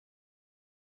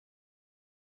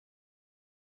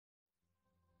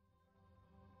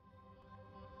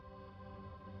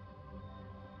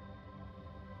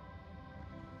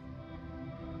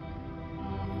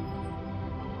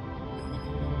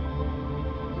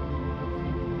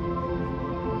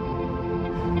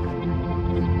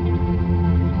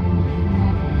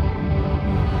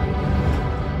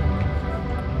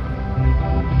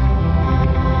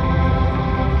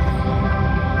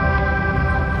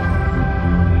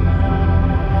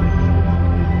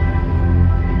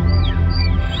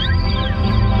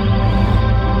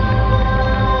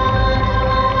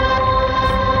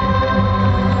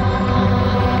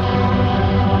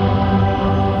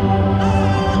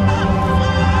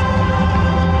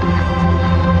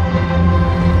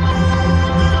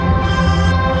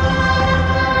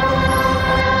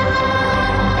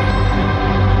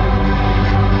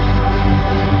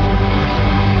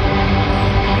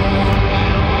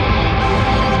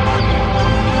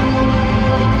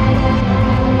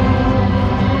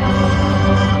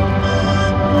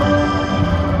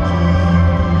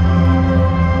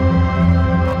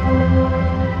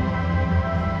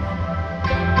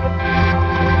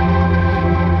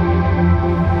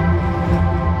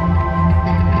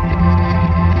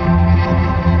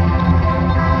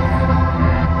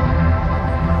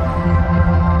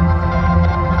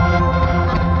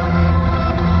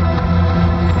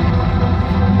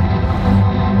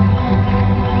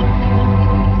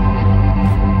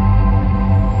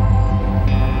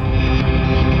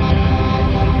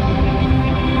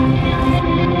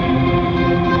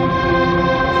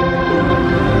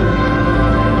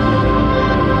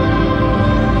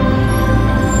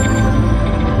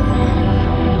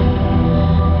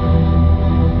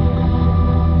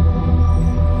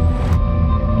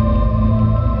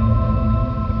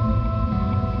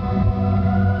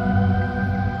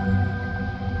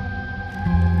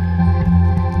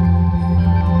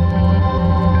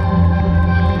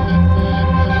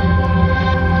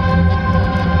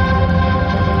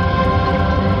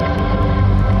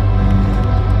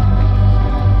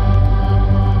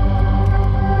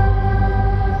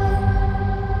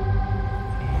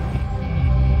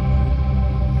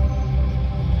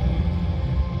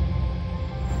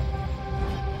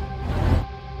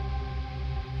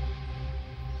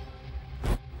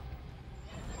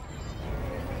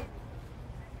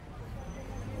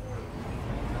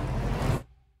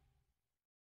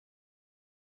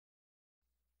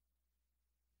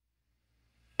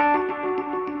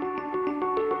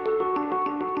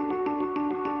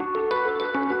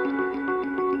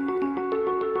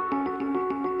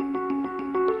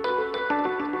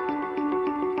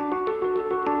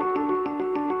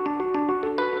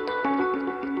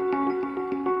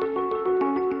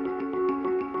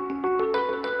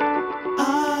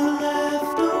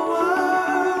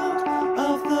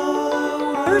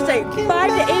Thursday, 5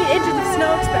 to 8 inches of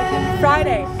snow expected.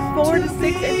 Friday, 4 to 6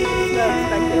 inches of snow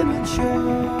expected.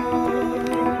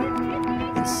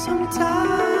 And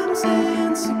sometimes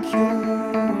insecure.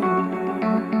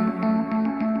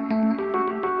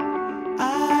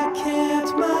 I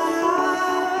kept my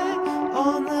eye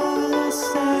on the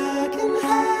second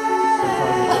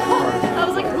hand. I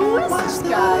was like, who is this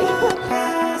guy?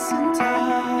 Passing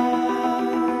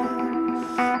time,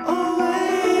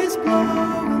 always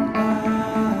blowing by.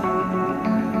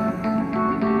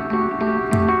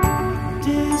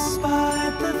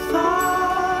 Despite the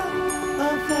thought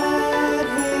of that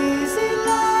hazy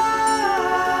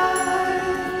life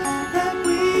that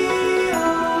we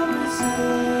all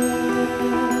resist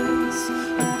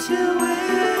until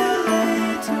we're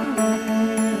laid to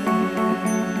rest.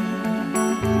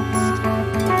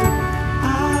 I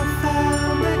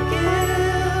found a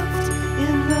gift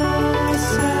in the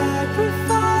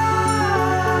sacrifice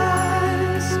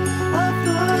of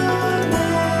the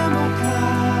mammal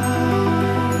kind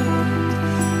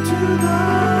to the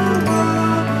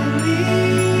world we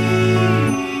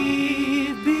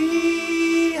leave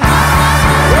behind.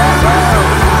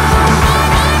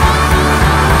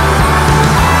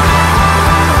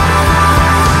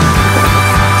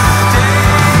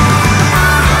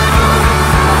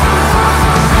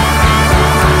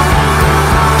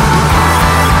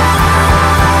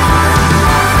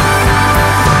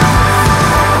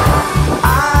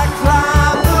 I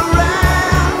climbed the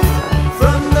raft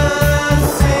from the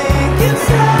sinking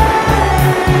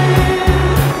sand,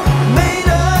 made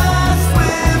a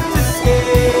swift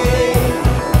escape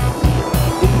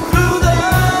through the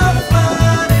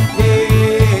flooded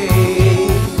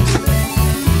gate.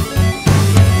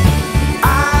 I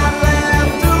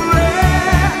left a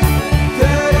record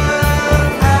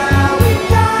of how we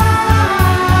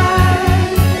died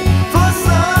for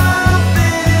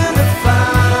something to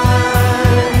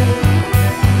find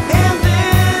and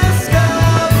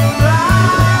discover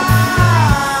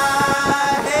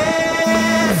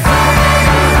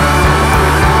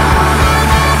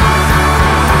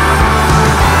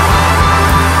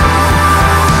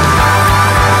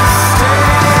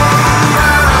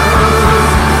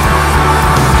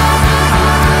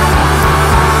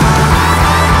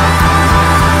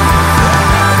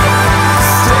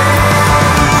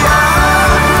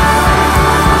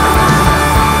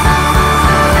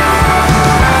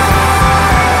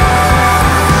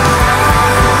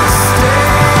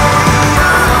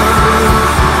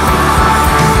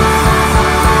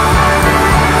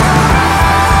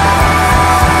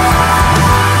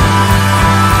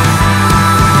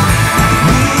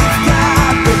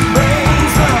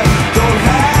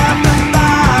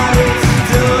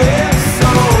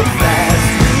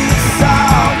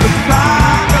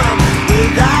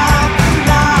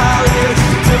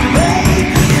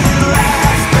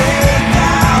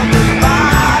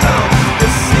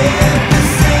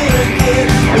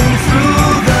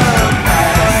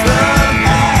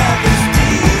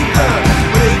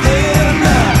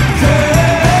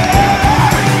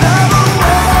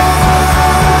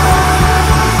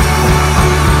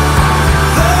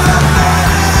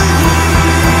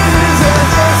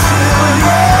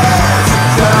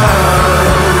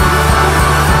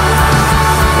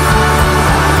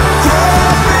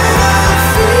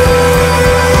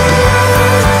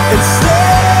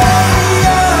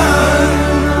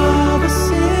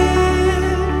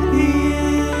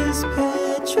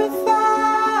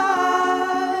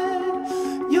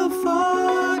you'll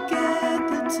forget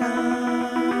the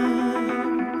time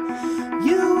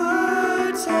you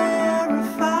were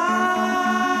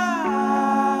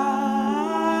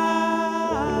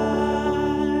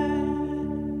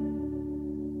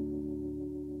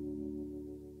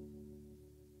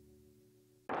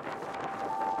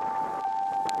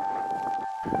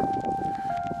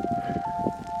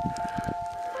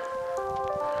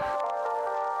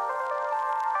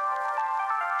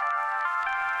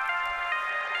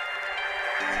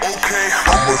Okay,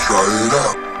 I'ma try it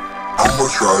out. I'ma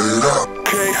try it out.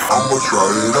 Okay, I'ma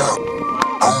try it out.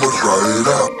 I'ma try it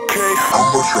out. Okay,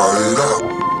 I'ma try it out.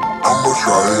 I'ma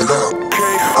try it out.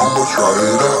 Okay, I'ma try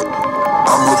it out.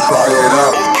 I'ma try it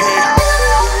out. Okay.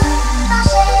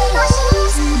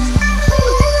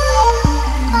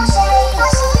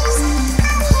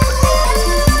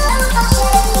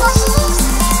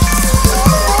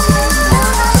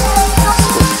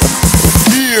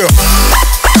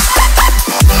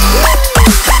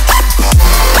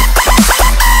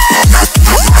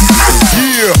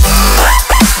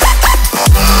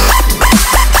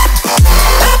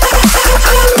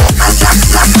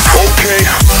 Okay.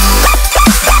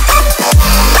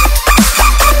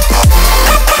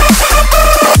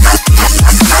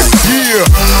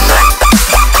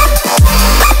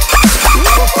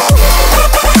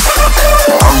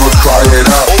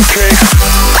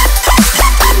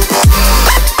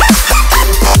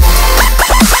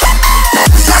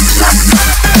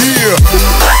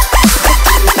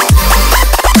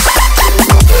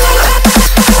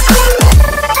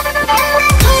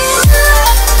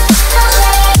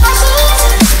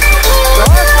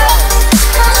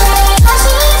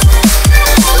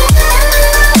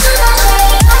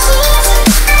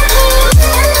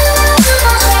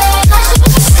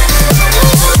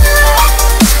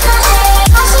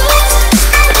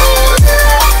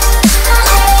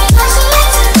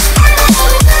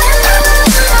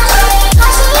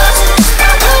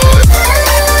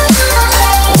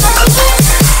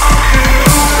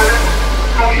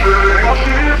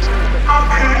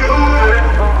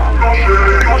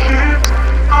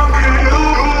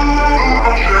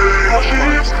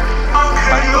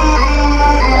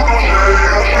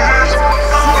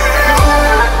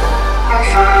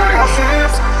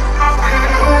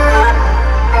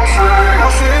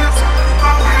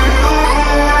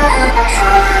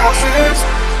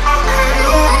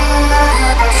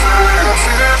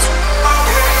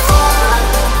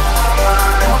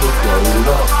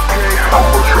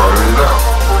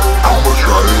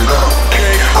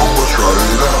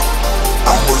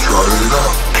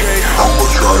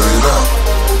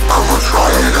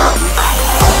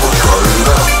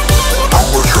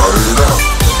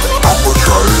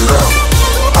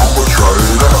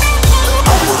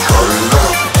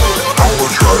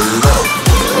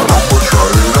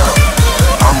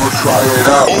 try it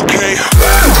out. Okay.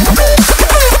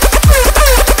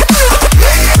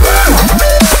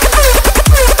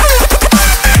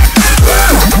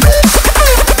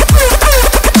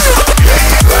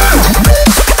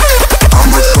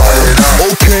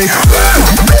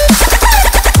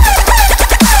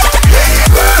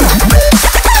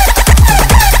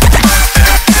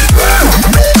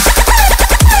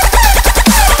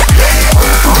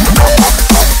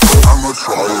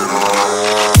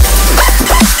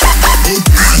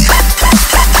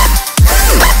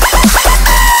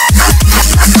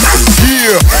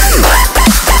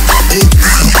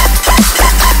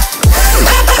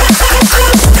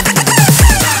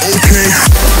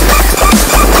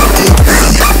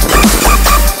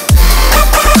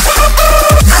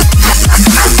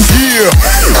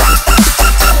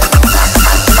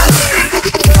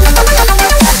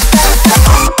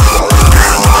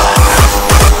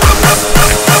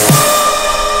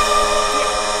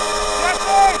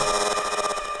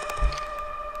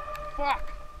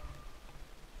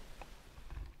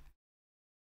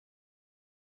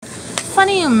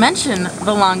 Funny you mention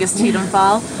the longest Cheatham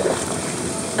Fall.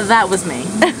 That was me.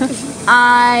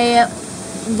 I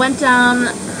went down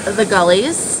the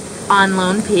gullies on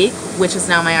Lone Peak, which is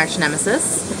now my arch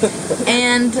nemesis,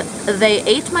 and they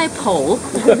ate my pole,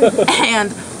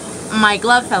 and my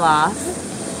glove fell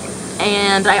off,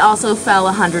 and I also fell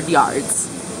 100 yards.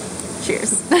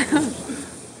 Cheers.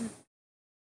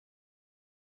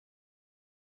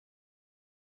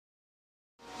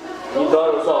 You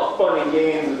thought it was all fun and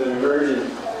games with an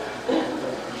immersion.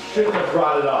 Shouldn't have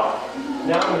brought it up.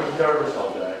 Now I'm nervous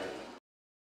all day.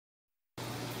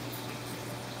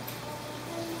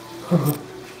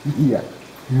 Yeah.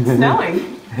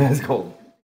 Snowing. It's cold.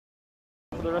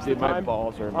 For the rest Dude, of the my time,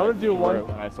 balls are I'm gonna do one.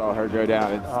 when I saw her go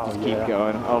down and Oh, keep yeah.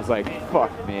 going. I was like,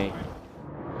 fuck me.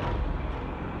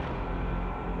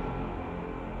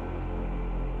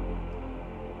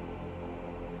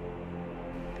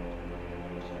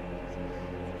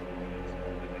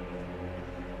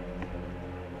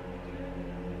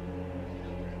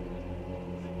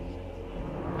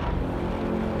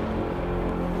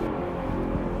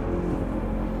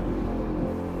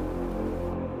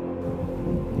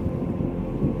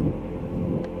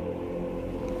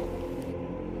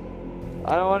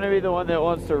 I don't want to be the one that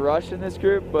wants to rush in this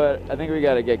group, but I think we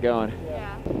got to get going.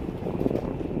 Yeah.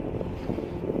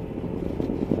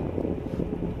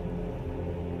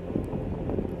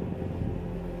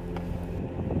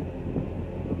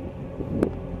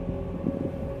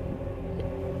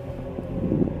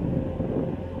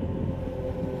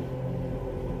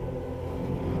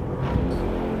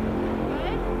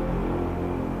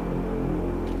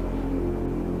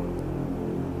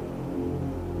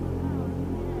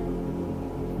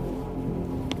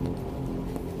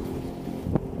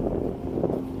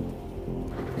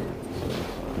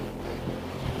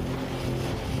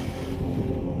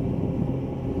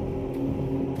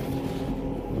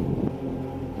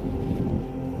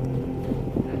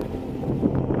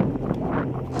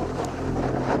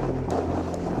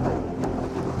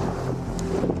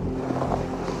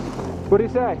 What do you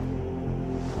say?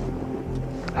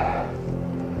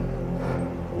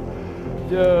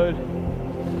 Dude.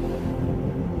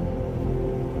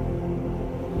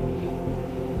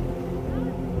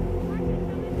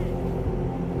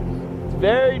 It's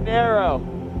very narrow.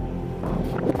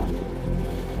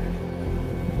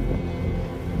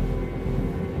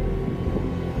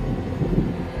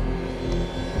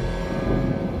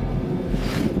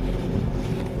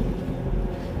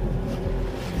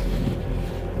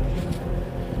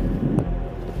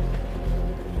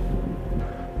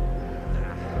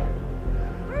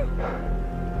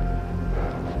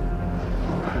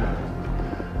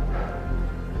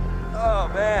 Oh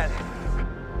man.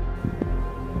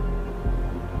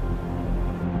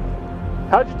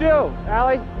 How'd you do,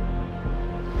 Allie?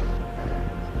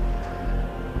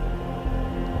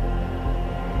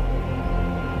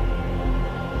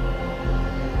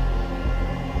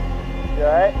 You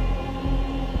alright?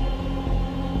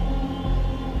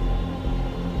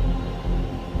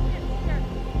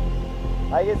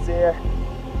 I can see her.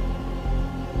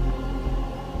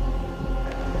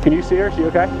 Can you see her? Is she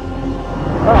okay?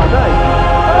 Oh, nice.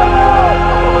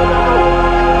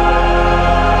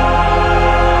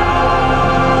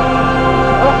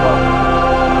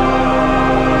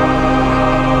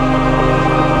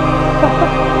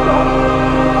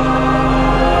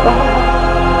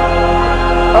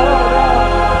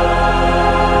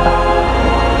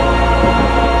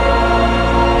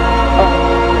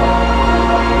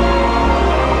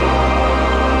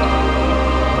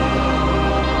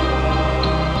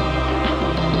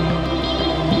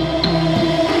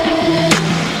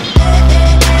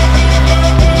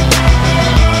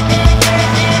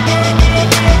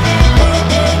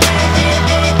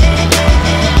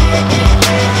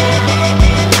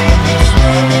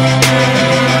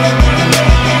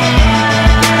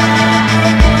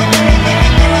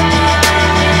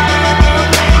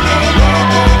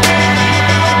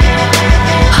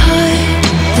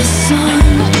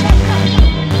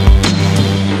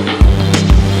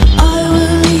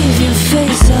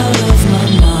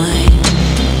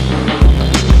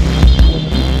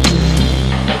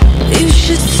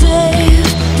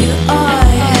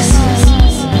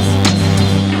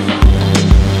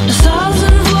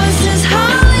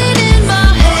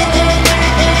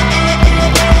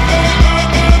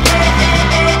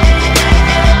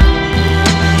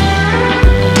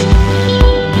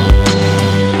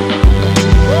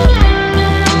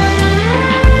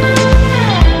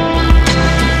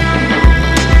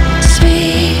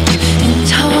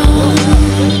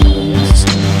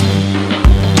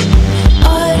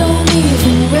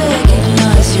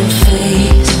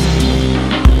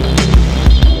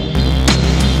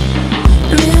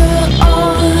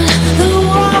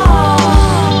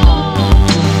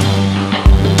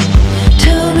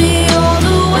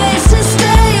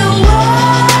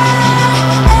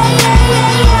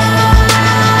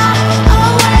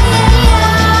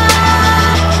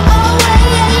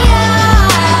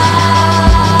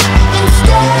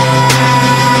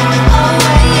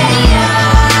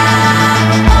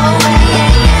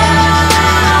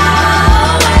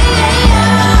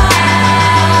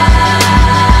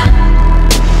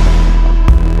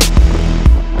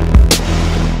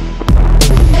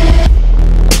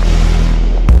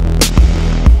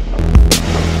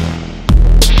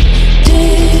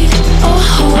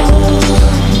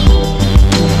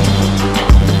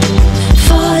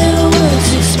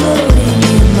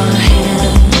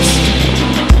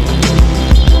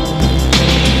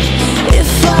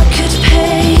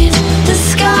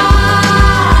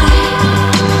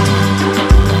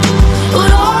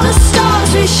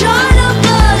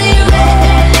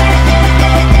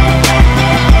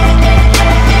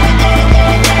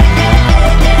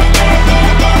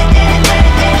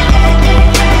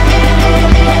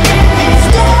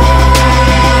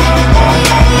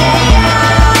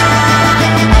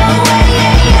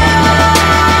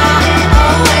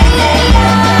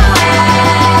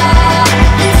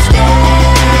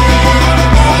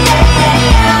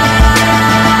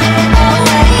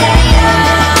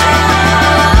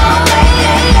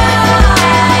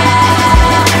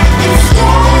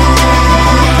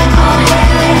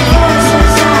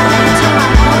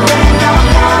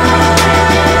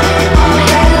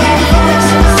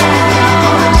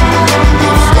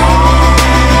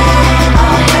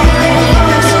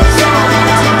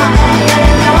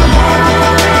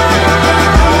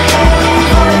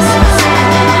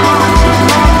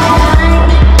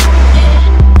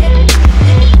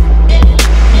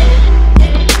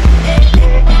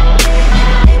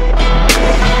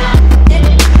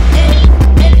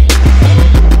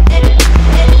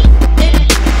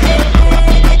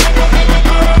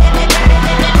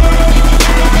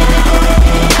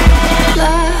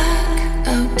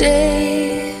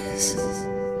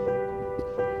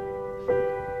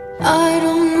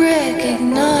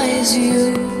 lose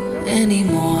you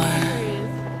anymore.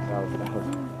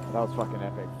 That was fucking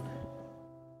epic.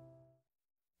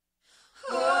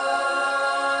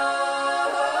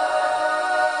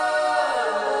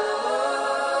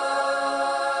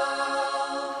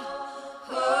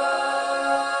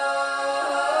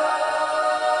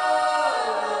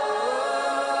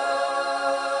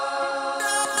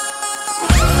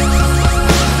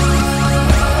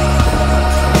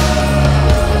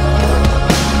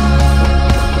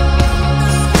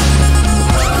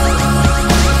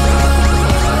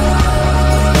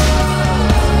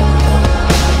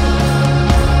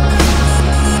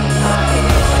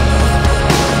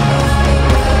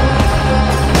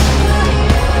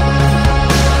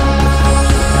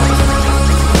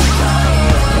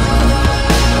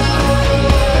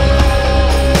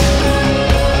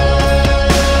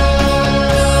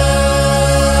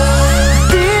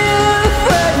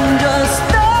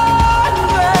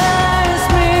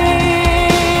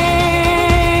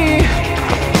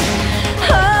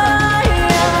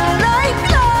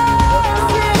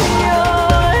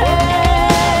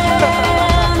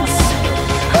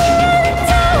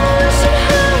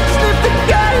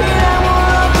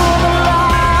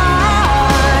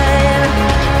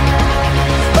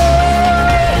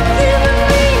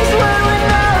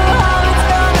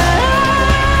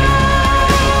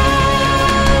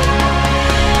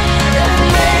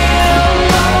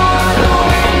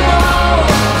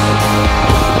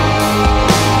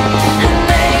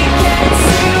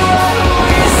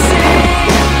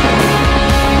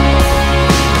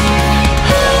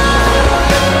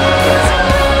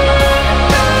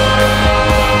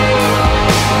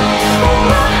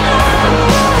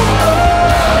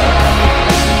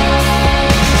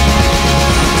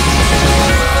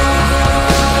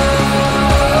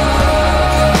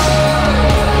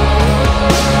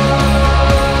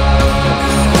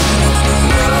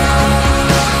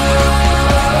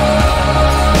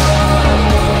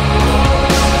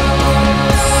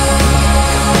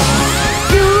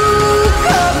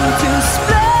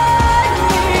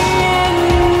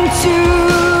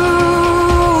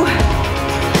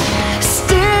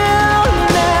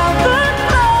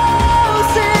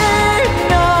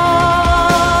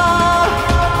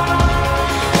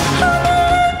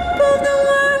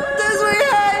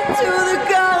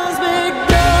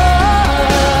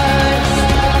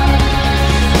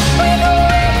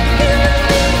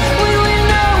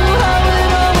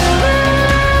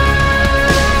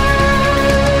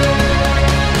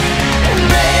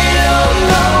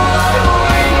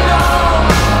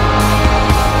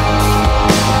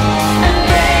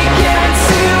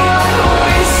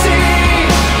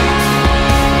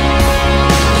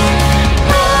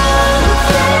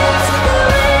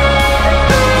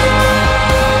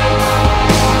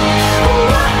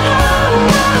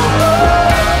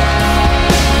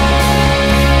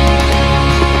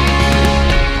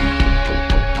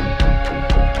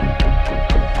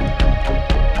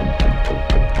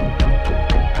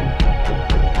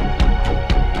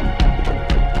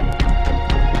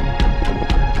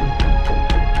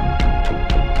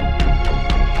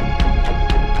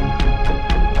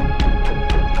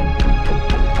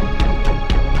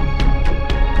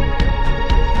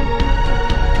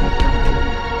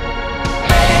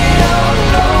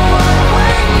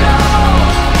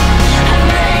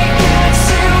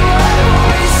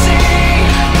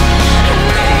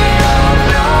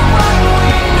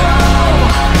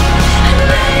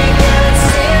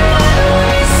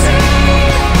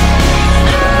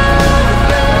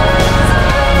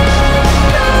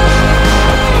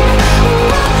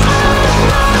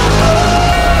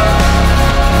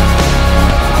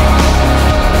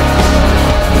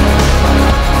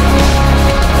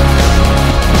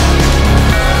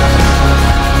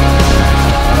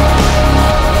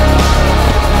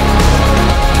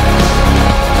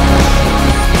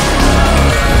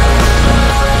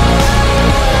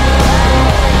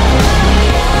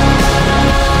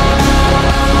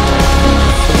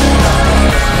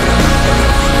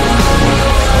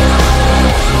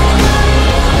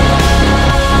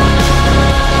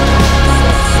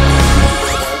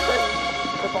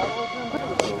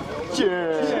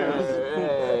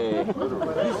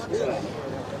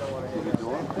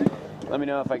 Let me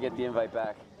know if I get the invite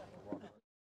back.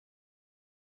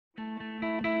 After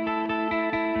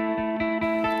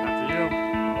you.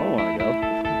 I want to go.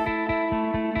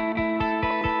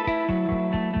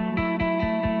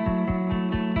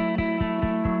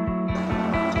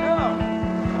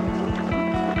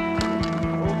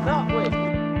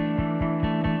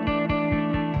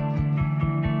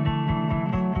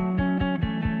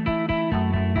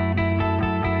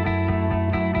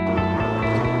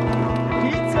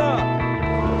 Pizza!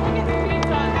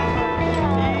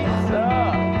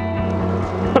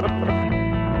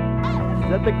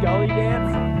 the gully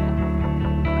dance?